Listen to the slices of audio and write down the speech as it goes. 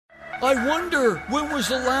I wonder when was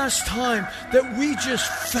the last time that we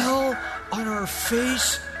just fell on our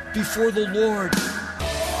face before the Lord.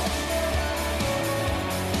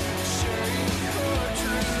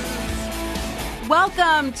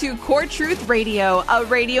 Welcome to Core Truth Radio, a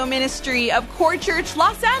radio ministry of Core Church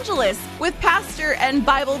Los Angeles with pastor and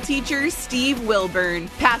Bible teacher Steve Wilburn.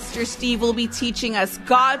 Pastor Steve will be teaching us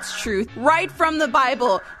God's truth right from the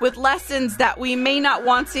Bible with lessons that we may not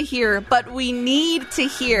want to hear, but we need to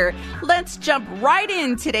hear. Let's jump right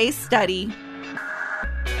in today's study.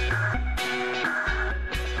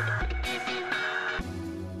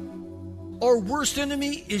 Our worst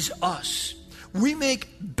enemy is us. We make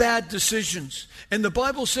bad decisions. And the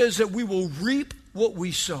Bible says that we will reap what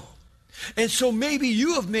we sow. And so maybe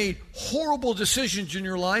you have made horrible decisions in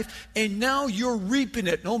your life, and now you're reaping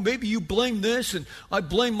it. No, maybe you blame this, and I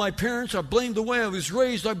blame my parents, I blame the way I was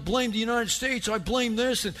raised, I blame the United States, I blame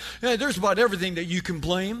this, and there's about everything that you can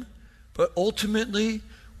blame. But ultimately,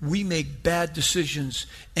 we make bad decisions.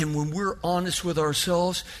 And when we're honest with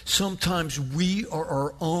ourselves, sometimes we are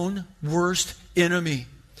our own worst enemy.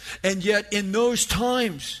 And yet in those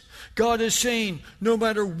times, God is saying, no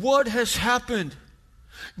matter what has happened,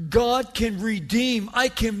 God can redeem. I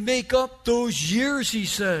can make up those years, he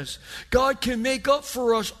says. God can make up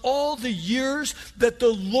for us all the years that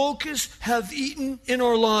the locusts have eaten in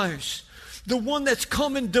our lives. The one that's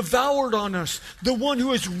come and devoured on us. The one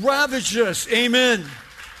who has ravaged us. Amen.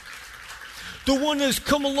 The one that's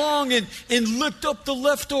come along and licked up the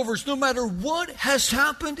leftovers. No matter what has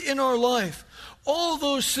happened in our life. All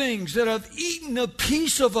those things that have eaten a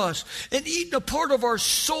piece of us and eaten a part of our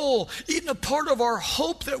soul, eaten a part of our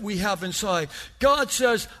hope that we have inside. God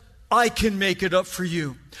says, I can make it up for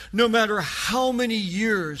you. No matter how many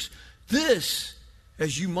years. This,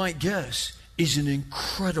 as you might guess, is an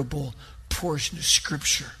incredible portion of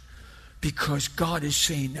Scripture. Because God is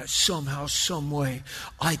saying that somehow, some way,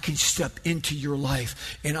 I can step into your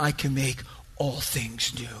life and I can make all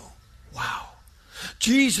things new. Wow.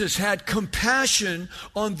 Jesus had compassion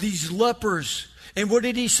on these lepers. And what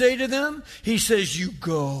did he say to them? He says, you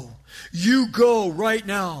go. You go right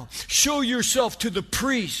now. Show yourself to the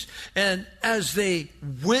priest. And as they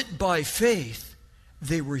went by faith,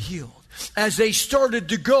 they were healed. As they started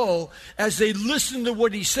to go, as they listened to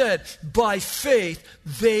what he said, by faith,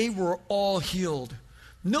 they were all healed.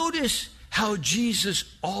 Notice how Jesus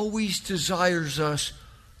always desires us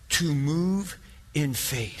to move in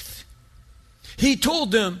faith. He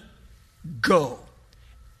told them, go.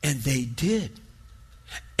 And they did.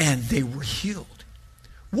 And they were healed.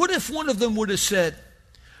 What if one of them would have said,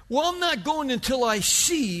 well, I'm not going until I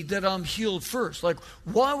see that I'm healed first. Like,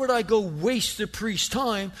 why would I go waste the priest's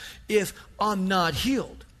time if I'm not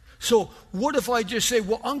healed? So what if I just say,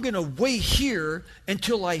 well, I'm going to wait here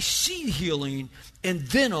until I see healing and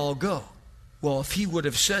then I'll go? Well, if he would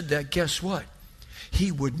have said that, guess what?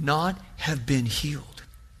 He would not have been healed.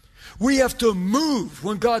 We have to move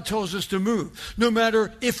when God tells us to move. No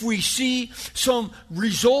matter if we see some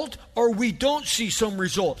result or we don't see some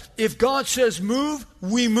result. If God says move,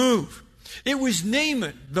 we move. It was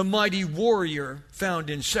Naaman, the mighty warrior found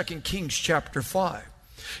in 2 Kings chapter 5.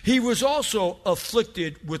 He was also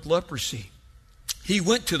afflicted with leprosy. He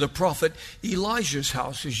went to the prophet Elijah's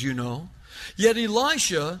house, as you know. Yet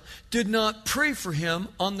Elisha did not pray for him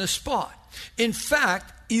on the spot. In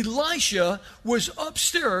fact, Elisha was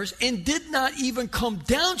upstairs and did not even come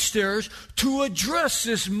downstairs to address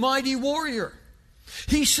this mighty warrior.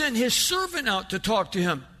 He sent his servant out to talk to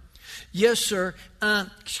him. Yes, sir.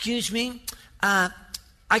 Excuse me. I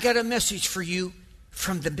got a message for you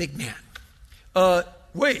from the big man.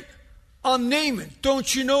 Wait. I'm Naaman.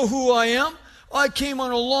 Don't you know who I am? I came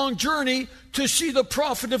on a long journey to see the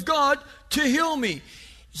prophet of God to heal me.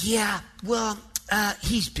 Yeah, well,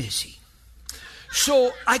 he's busy.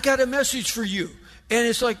 So I got a message for you. And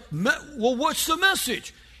it's like, well, what's the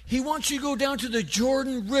message? He wants you to go down to the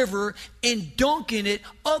Jordan River and dunk in it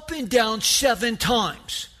up and down 7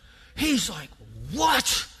 times. He's like,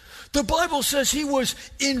 what? The Bible says he was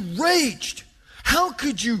enraged. How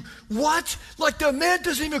could you, what? Like the man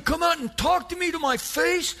doesn't even come out and talk to me to my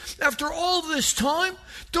face after all this time?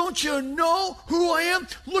 Don't you know who I am?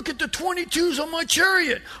 Look at the 22s on my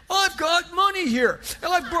chariot. I've got money here.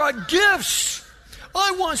 And I've brought gifts.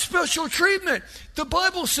 I want special treatment. The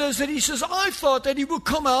Bible says that he says, I thought that he would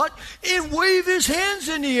come out and wave his hands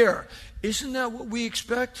in the air. Isn't that what we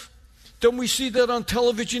expect? Don't we see that on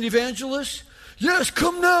television evangelists? Yes,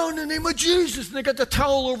 come now in the name of Jesus. And they got the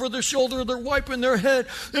towel over their shoulder. They're wiping their head.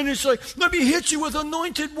 And it's like, let me hit you with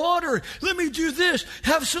anointed water. Let me do this.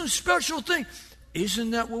 Have some special thing.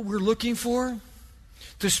 Isn't that what we're looking for?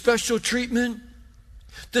 The special treatment?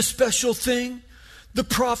 the special thing, the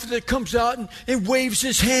prophet that comes out and waves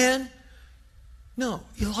his hand. No,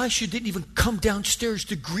 Elisha didn't even come downstairs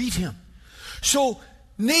to greet him. So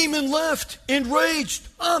Naaman left enraged.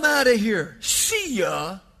 I'm out of here. See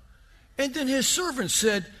ya. And then his servant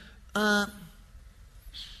said,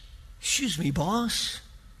 excuse me, boss.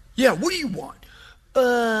 Yeah, what do you want?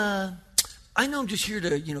 I know I'm just here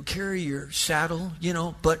to, carry your saddle,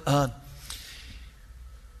 but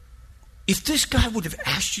if this guy would have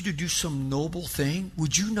asked you to do some noble thing,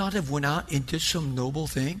 would you not have went out and did some noble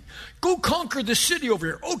thing? Go conquer the city over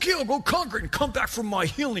here. Okay, I'll go conquer it and come back for my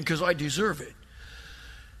healing because I deserve it.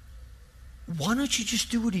 Why don't you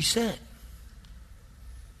just do what he said?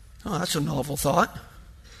 Oh, that's a novel thought.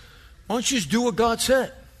 Why don't you just do what God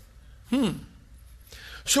said?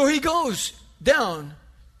 So he goes down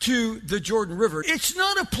to the Jordan River. It's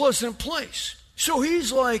not a pleasant place. So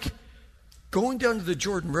he's like going down to the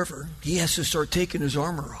Jordan River. He has to start taking his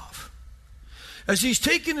armor off. As he's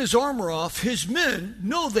taking his armor off, his men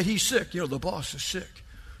know that he's sick. The boss is sick.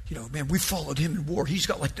 Man, we followed him in war. He's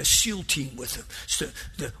got like the SEAL team with him. It's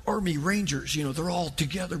the Army Rangers, they're all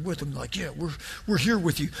together with him. Like, yeah, we're here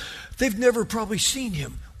with you. They've never probably seen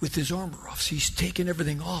him with his armor off. So he's taking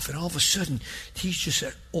everything off, and all of a sudden, he's just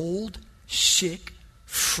an old, sick,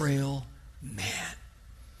 frail man.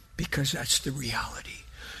 Because that's the reality.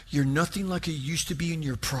 You're nothing like you used to be in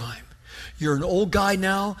your prime. You're an old guy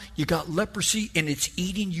now. You got leprosy, and it's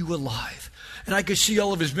eating you alive. And I could see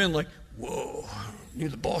all of his men like, whoa, I knew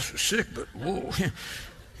the boss was sick, but whoa,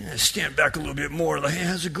 stand back a little bit more. Like, hey,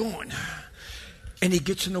 how's it going? And he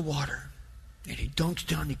gets in the water, and he dunks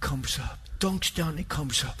down, he comes up. Dunks down, he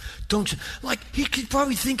comes up. Dunks. Like, he could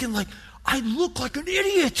probably thinking, like, I look like an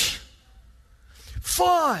idiot.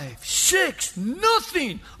 5, 6,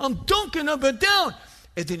 nothing. I'm dunking up and down.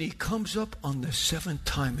 And then he comes up on the 7th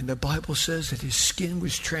time, and the Bible says that his skin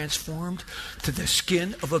was transformed to the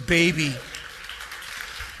skin of a baby.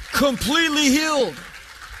 Completely healed.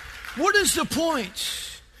 What is the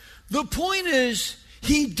point? The point is,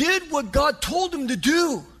 he did what God told him to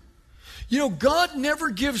do. God never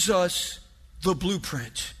gives us the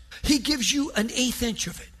blueprint. He gives you an 1/8 inch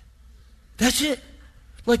of it. That's it.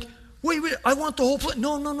 Like, wait, I want the whole plan.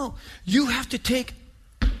 No. You have to take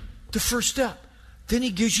the first step. Then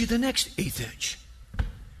he gives you the next 1/8 inch.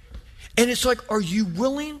 And it's like, are you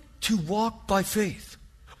willing to walk by faith?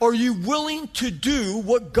 Are you willing to do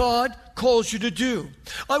what God calls you to do?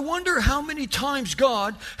 I wonder how many times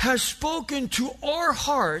God has spoken to our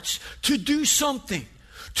hearts to do something,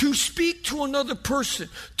 to speak to another person,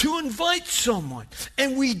 to invite someone,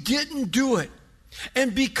 and we didn't do it.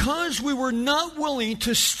 And because we were not willing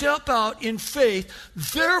to step out in faith,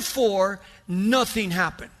 therefore, nothing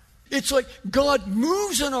happened. It's like God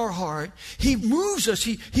moves in our heart. He moves us.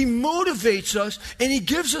 He motivates us, and he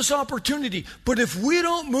gives us opportunity. But if we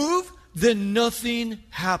don't move, then nothing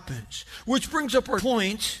happens. Which brings up our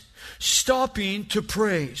point, stopping to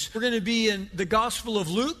praise. We're going to be in the Gospel of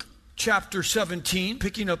Luke, chapter 17,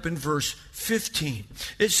 picking up in verse 15.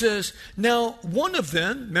 It says, now one of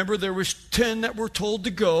them, remember there was 10 that were told to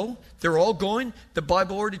go. They're all going. The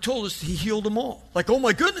Bible already told us he healed them all. Like, oh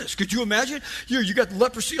my goodness, could you imagine? You got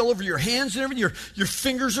leprosy all over your hands and everything. Your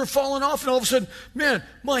fingers are falling off, and all of a sudden, man,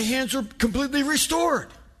 my hands are completely restored.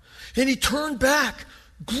 And he turned back,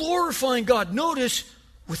 glorifying God. Notice,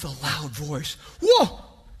 with a loud voice, whoa,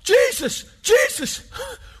 Jesus,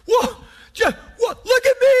 whoa. What? Look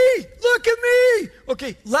at me.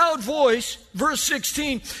 Okay, loud voice, verse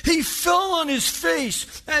 16. He fell on his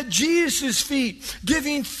face at Jesus' feet,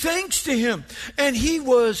 giving thanks to him. And he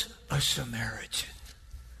was a Samaritan.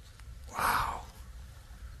 Wow.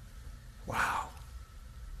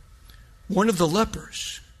 One of the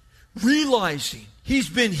lepers, realizing he's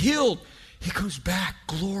been healed, he comes back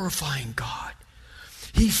glorifying God.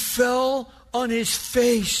 He fell on his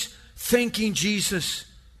face, thanking Jesus.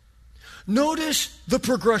 Notice the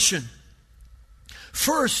progression.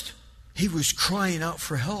 First, he was crying out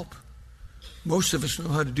for help. Most of us know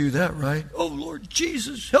how to do that, right? Oh, Lord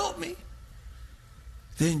Jesus, help me.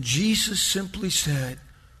 Then Jesus simply said,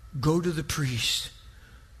 go to the priest.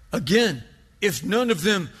 Again, if none of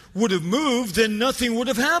them would have moved, then nothing would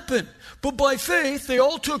have happened. But by faith, they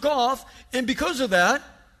all took off, and because of that,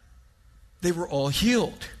 they were all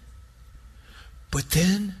healed. But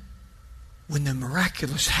then, when the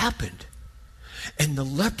miraculous happened, and the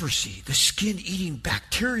leprosy, the skin-eating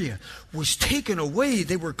bacteria, was taken away,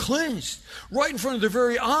 they were cleansed right in front of their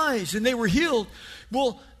very eyes, and they were healed.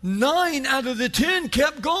 Well, 9 out of the 10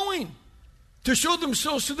 kept going to show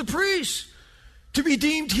themselves to the priest. to be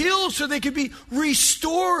deemed healed so they could be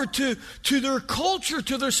restored to their culture,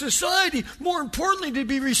 to their society. More importantly, to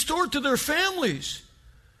be restored to their families.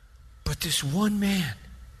 But this one man,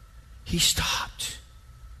 he stopped.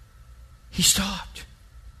 He stopped.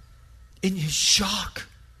 In his shock,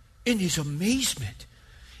 in his amazement.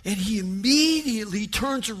 And he immediately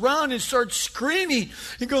turns around and starts screaming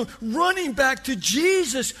and going, running back to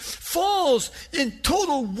Jesus, falls in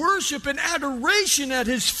total worship and adoration at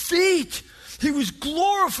his feet. He was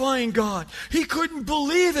glorifying God. He couldn't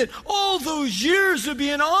believe it. All those years of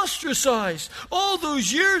being ostracized, all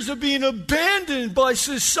those years of being abandoned by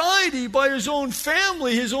society, by his own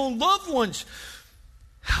family, his own loved ones.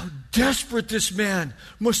 How desperate this man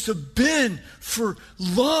must have been for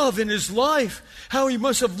love in his life. How he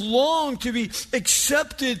must have longed to be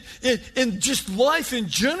accepted in just life in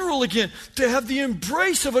general again. To have the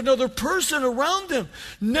embrace of another person around him.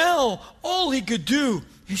 Now, all he could do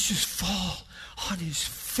is just fall on his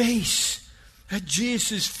face at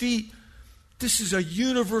Jesus' feet. This is a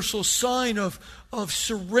universal sign of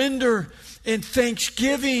surrender and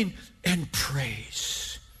thanksgiving and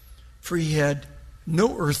praise. For he had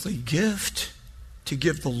no earthly gift to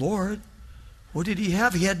give the Lord. What did he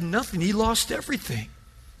have? He had nothing. He lost everything.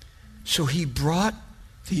 So he brought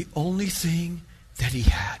the only thing that he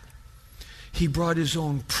had. He brought his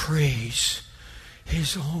own praise,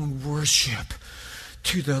 his own worship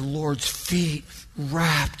to the Lord's feet,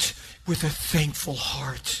 wrapped with a thankful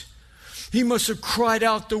heart. He must have cried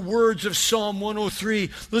out the words of Psalm 103.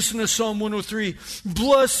 Listen to Psalm 103.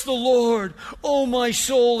 Bless the Lord, O my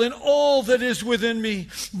soul, and all that is within me.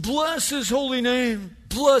 Bless his holy name.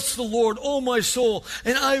 Bless the Lord, O my soul,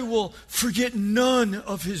 and I will forget none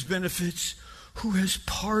of his benefits. Who has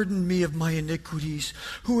pardoned me of my iniquities,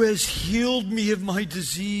 who has healed me of my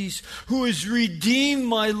disease, who has redeemed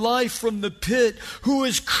my life from the pit, who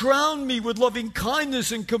has crowned me with loving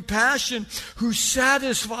kindness and compassion, who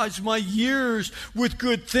satisfies my years with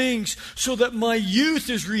good things, so that my youth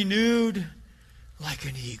is renewed like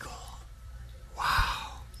an eagle. Wow.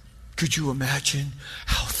 Could you imagine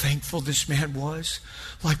how thankful this man was?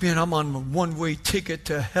 Like, man, I'm on a one-way ticket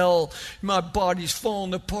to hell. My body's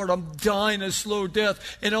falling apart. I'm dying a slow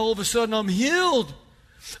death. And all of a sudden, I'm healed.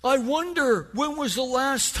 I wonder, when was the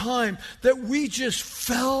last time that we just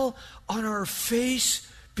fell on our face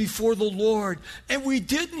before the Lord and we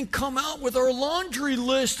didn't come out with our laundry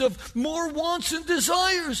list of more wants and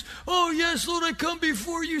desires? Oh, yes, Lord, I come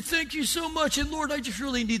before you. Thank you so much. And Lord, I just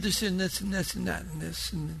really need this and this and this and that and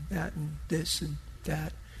this and that and this and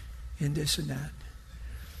that and this and that.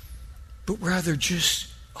 But rather just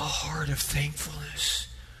a heart of thankfulness.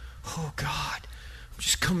 Oh, God, I'm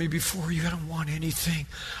just coming before you. I don't want anything.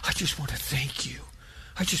 I just want to thank you.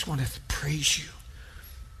 I just want to praise you.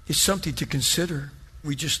 It's something to consider.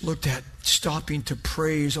 We just looked at stopping to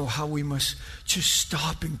praise. Oh, how we must just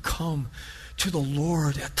stop and come to the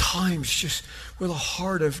Lord at times just with a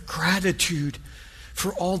heart of gratitude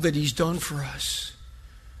for all that he's done for us.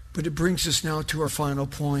 But it brings us now to our final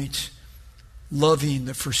point, loving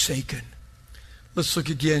the forsaken. Let's look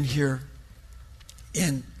again here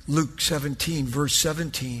in Luke 17, verse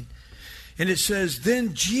 17. And it says,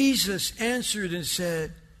 Then Jesus answered and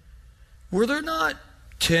said, Were there not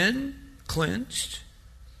 10 cleansed?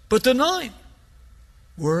 But the 9,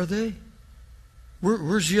 where are they?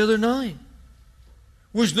 Where's the other 9?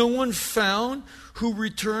 Was no one found who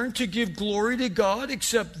returned to give glory to God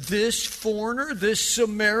except this foreigner, this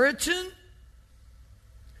Samaritan?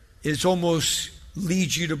 It almost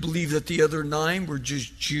leads you to believe that the other 9 were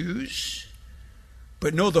just Jews.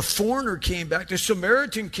 But no, the foreigner came back. The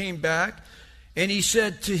Samaritan came back, and he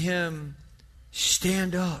said to him,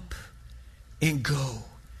 Stand up and go.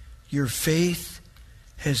 Your faith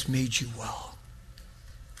has made you well.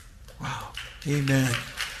 Wow. Amen.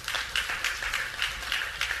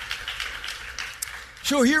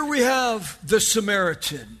 So here we have the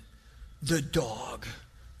Samaritan, the dog,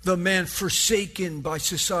 the man forsaken by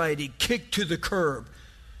society, kicked to the curb.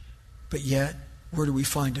 But yet, where do we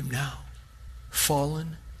find him now?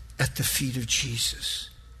 Fallen at the feet of Jesus.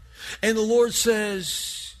 And the Lord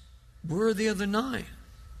says, where are the other 9?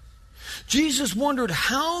 Jesus wondered,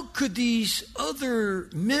 how could these other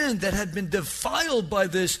men that had been defiled by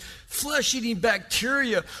this flesh-eating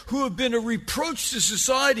bacteria, who have been a reproach to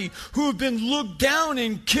society, who have been looked down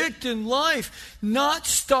and kicked in life, not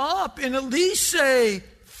stop and at least say,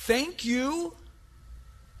 thank you?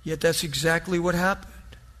 Yet that's exactly what happened.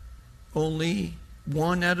 Only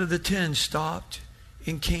 1 out of the 10 stopped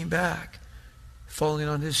and came back, falling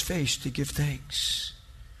on his face to give thanks.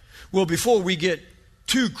 Well, before we get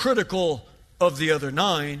too critical of the other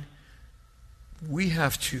 9, we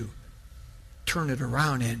have to turn it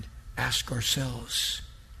around and ask ourselves,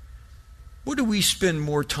 what do we spend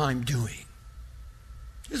more time doing?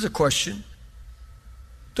 Here's a question.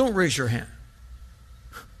 Don't raise your hand.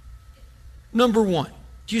 Number one,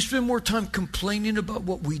 do you spend more time complaining about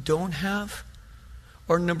what we don't have?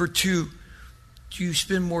 Or number two, do you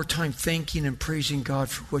spend more time thanking and praising God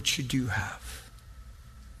for what you do have?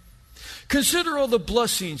 Consider all the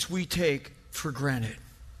blessings we take for granted,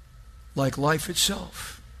 like life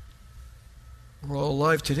itself. We're all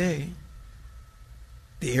alive today.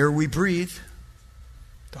 The air we breathe,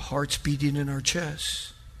 the hearts beating in our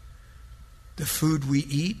chests, the food we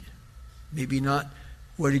eat, maybe not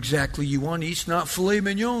what exactly you want to eat. It's not filet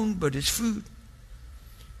mignon, but it's food.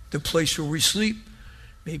 The place where we sleep,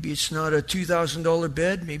 maybe it's not a $2,000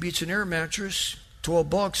 bed, maybe it's an air mattress,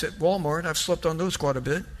 $12 at Walmart. I've slept on those quite a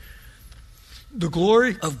bit. The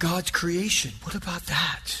glory of God's creation. What about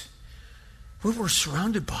that? What we're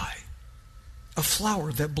surrounded by. A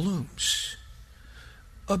flower that blooms.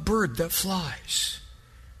 A bird that flies.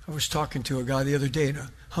 I was talking to a guy the other day, and a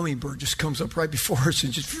hummingbird just comes up right before us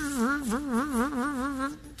and just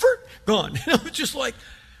gone. And I was just like,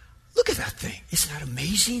 look at that thing. Isn't that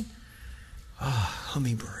amazing? Ah,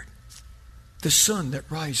 hummingbird. The sun that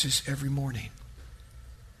rises every morning.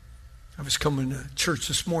 I was coming to church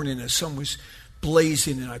this morning and the sun was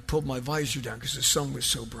blazing, and I pulled my visor down because the sun was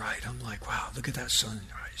so bright. I'm like, wow, look at that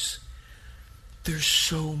sunrise. There's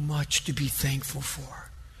so much to be thankful for.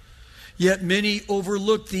 Yet many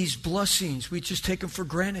overlook these blessings. We just take them for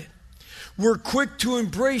granted. We're quick to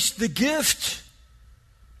embrace the gift.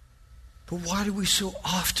 But why do we so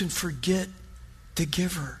often forget the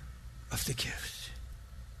giver of the gift?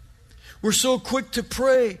 We're so quick to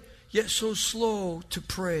pray, yet so slow to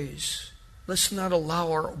praise. Let's not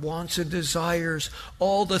allow our wants and desires,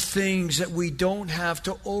 all the things that we don't have,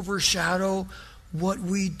 to overshadow what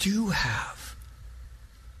we do have.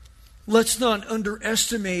 Let's not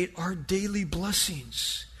underestimate our daily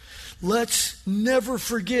blessings. Let's never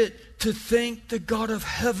forget to thank the God of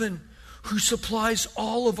heaven who supplies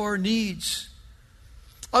all of our needs.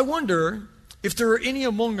 I wonder if there are any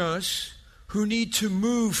among us who need to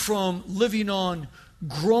move from living on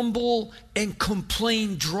grumble and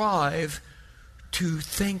complain drive to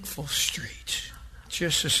thankful street.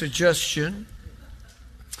 Just a suggestion.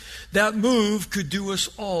 That move could do us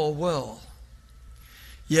all well.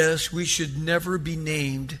 Yes, we should never be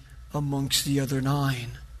named amongst the other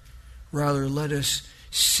 9. Rather, let us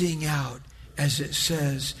sing out, as it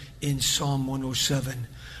says in Psalm 107.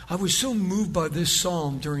 I was so moved by this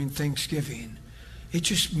psalm during Thanksgiving. It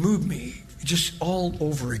just moved me, just all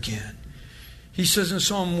over again. He says in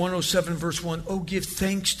Psalm 107, verse 1, "Oh, give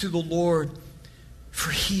thanks to the Lord,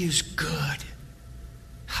 for he is good."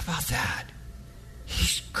 How about that?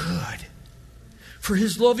 He's good. For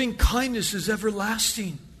his loving kindness is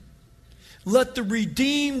everlasting. Let the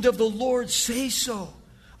redeemed of the Lord say so.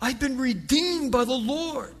 I've been redeemed by the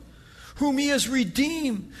Lord, whom he has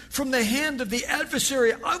redeemed from the hand of the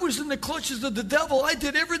adversary. I was in the clutches of the devil. I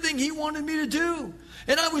did everything he wanted me to do,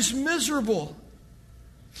 and I was miserable.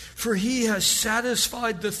 For he has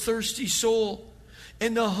satisfied the thirsty soul,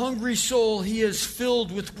 and the hungry soul he has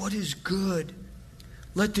filled with what is good.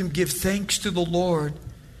 Let them give thanks to the Lord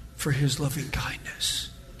for his loving kindness.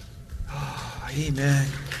 Oh, amen.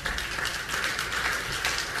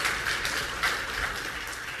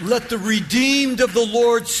 Let the redeemed of the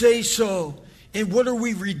Lord say so. And what are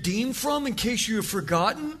we redeemed from, in case you have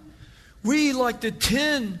forgotten? We, like the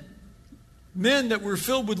 10 men that were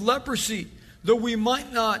filled with leprosy, though we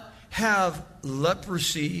might not have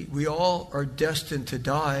leprosy, we all are destined to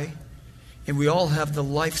die. And we all have the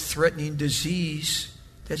life-threatening disease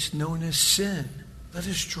that's known as sin. Let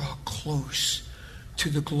us draw close to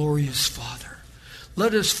the glorious Father.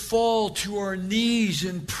 Let us fall to our knees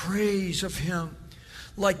in praise of him,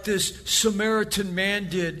 like this Samaritan man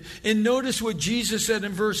did. And notice what Jesus said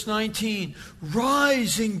in verse 19.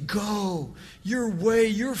 Rise and go your way.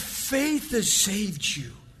 Your faith has saved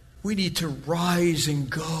you. We need to rise and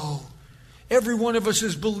go. Every one of us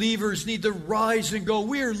as believers need to rise and go.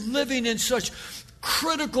 We are living in such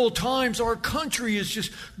critical times. Our country is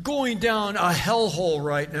just going down a hellhole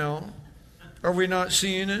right now. Are we not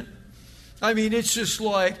seeing it? I mean, it's just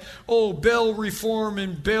like, oh, bail reform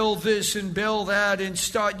and bail this and bail that and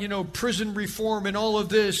start, prison reform and all of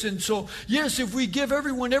this. And so, yes, if we give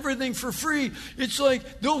everyone everything for free, it's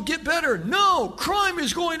like they'll get better. No, crime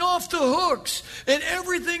is going off the hooks and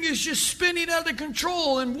everything is just spinning out of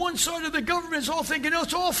control. And one side of the government is all thinking, oh,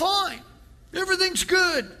 it's all fine. Everything's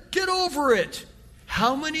good. Get over it.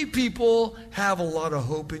 How many people have a lot of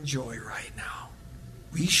hope and joy right now?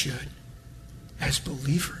 We should, as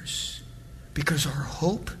believers. Because our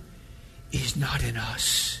hope is not in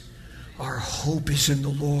us. Our hope is in the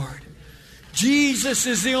Lord. Jesus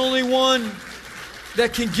is the only one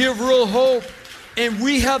that can give real hope. And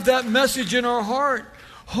we have that message in our heart.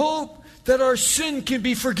 Hope that our sin can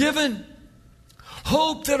be forgiven.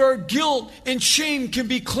 Hope that our guilt and shame can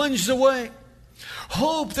be cleansed away.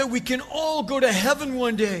 Hope that we can all go to heaven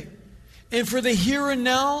one day. And for the here and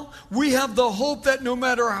now, we have the hope that no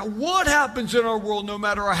matter what happens in our world, no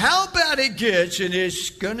matter how bad it gets, and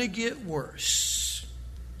it's going to get worse,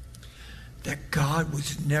 that God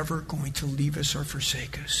was never going to leave us or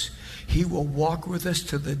forsake us. He will walk with us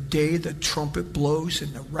to the day the trumpet blows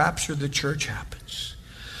and the rapture of the church happens.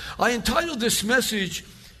 I entitled this message,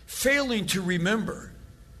 Failing to Remember.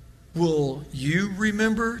 Will you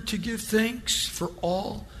remember to give thanks for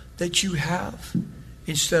all that you have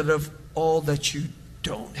instead of all that you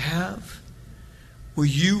don't have? Will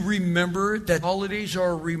you remember that holidays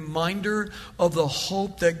are a reminder of the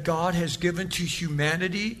hope that God has given to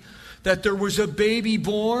humanity? That there was a baby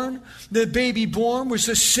born. The baby born was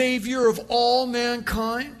the Savior of all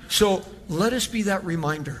mankind. So let us be that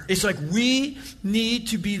reminder. It's like we need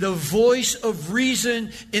to be the voice of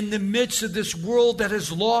reason in the midst of this world that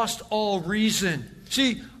has lost all reason.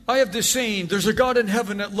 See, I have this saying, there's a God in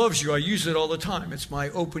heaven that loves you. I use it all the time. It's my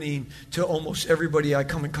opening to almost everybody I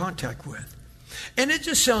come in contact with. And it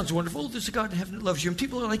just sounds wonderful. There's a God in heaven that loves you. And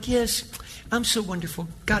people are like, yes, I'm so wonderful.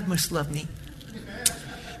 God must love me.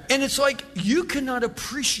 And it's like you cannot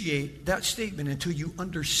appreciate that statement until you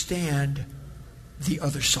understand the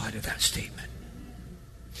other side of that statement.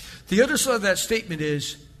 The other side of that statement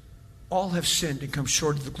is all have sinned and come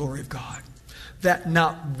short of the glory of God. That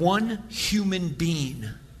not one human being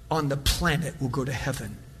on the planet will go to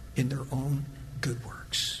heaven in their own good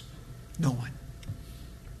works. No one.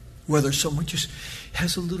 Whether someone just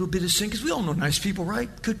has a little bit of sin, because we all know nice people, right?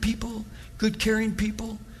 Good people, good caring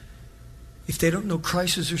people. If they don't know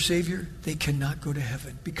Christ as their Savior, they cannot go to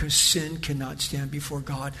heaven because sin cannot stand before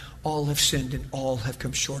God. All have sinned and all have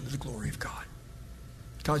come short of the glory of God.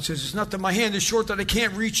 God says, it's not that my hand is short that I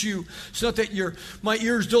can't reach you. It's not that my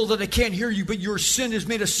ear is dull that I can't hear you, but your sin has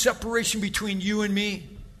made a separation between you and me.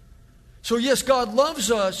 So yes, God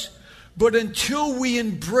loves us, but until we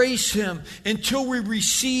embrace Him, until we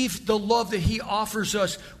receive the love that He offers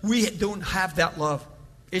us, we don't have that love.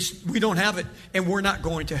 We don't have it, and we're not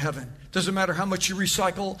going to heaven. Doesn't matter how much you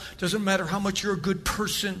recycle. Doesn't matter how much you're a good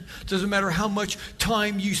person. Doesn't matter how much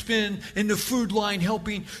time you spend in the food line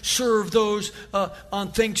helping serve those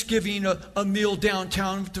on Thanksgiving, a meal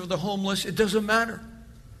downtown to the homeless. It doesn't matter.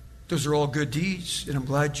 Those are all good deeds, and I'm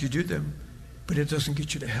glad you do them. But it doesn't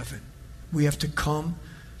get you to heaven. We have to come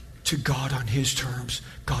to God on His terms.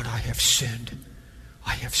 God, I have sinned.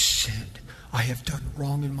 I have sinned. I have done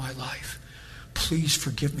wrong in my life. Please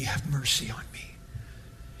forgive me. Have mercy on me.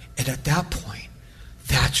 And at that point,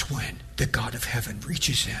 that's when the God of heaven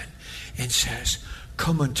reaches in and says,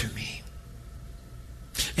 come unto me,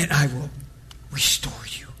 and I will restore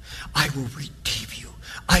you. I will redeem you.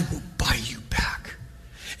 I will buy you back.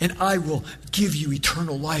 And I will give you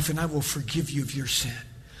eternal life, and I will forgive you of your sin.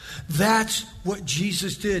 That's what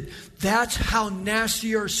Jesus did. That's how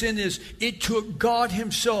nasty our sin is. It took God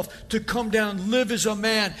Himself to come down, live as a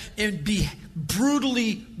man, and be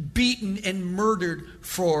brutally beaten and murdered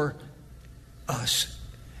for us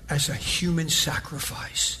as a human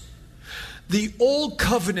sacrifice. The old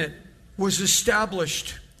covenant was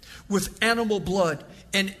established with animal blood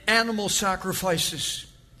and animal sacrifices.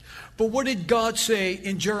 But what did God say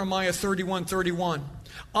in Jeremiah 31:31?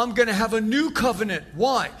 I'm going to have a new covenant.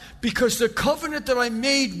 Why? Because the covenant that I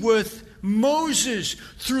made with Moses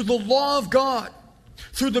through the law of God,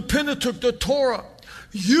 through the Pentateuch, the Torah,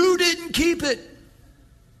 you didn't keep it.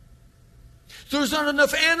 There's not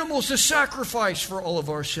enough animals to sacrifice for all of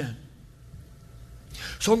our sin.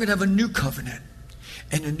 So I'm going to have a new covenant.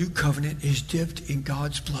 And the new covenant is dipped in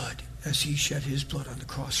God's blood as He shed His blood on the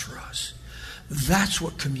cross for us. That's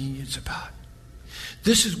what communion's about.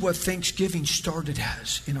 This is what Thanksgiving started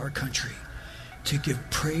as in our country. To give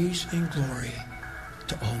praise and glory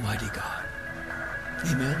to Almighty God.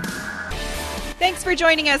 Amen. Thanks for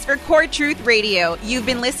joining us for Core Truth Radio. You've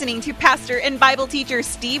been listening to Pastor and Bible teacher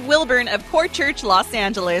Steve Wilburn of Core Church Los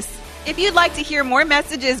Angeles. If you'd like to hear more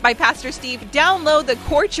messages by Pastor Steve, download the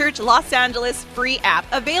Core Church Los Angeles free app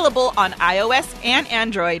available on iOS and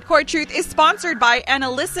Android. Core Truth is sponsored by and a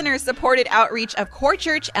listener-supported outreach of Core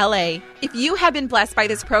Church LA. If you have been blessed by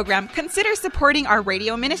this program, consider supporting our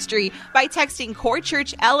radio ministry by texting Core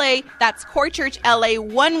Church LA, that's Core Church LA,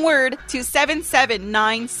 one word, to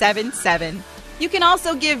 77977. You can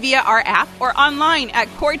also give via our app or online at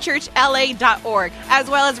corechurchla.org, as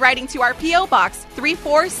well as writing to our P.O. Box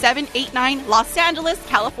 34789, Los Angeles,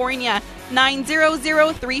 California,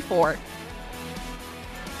 90034.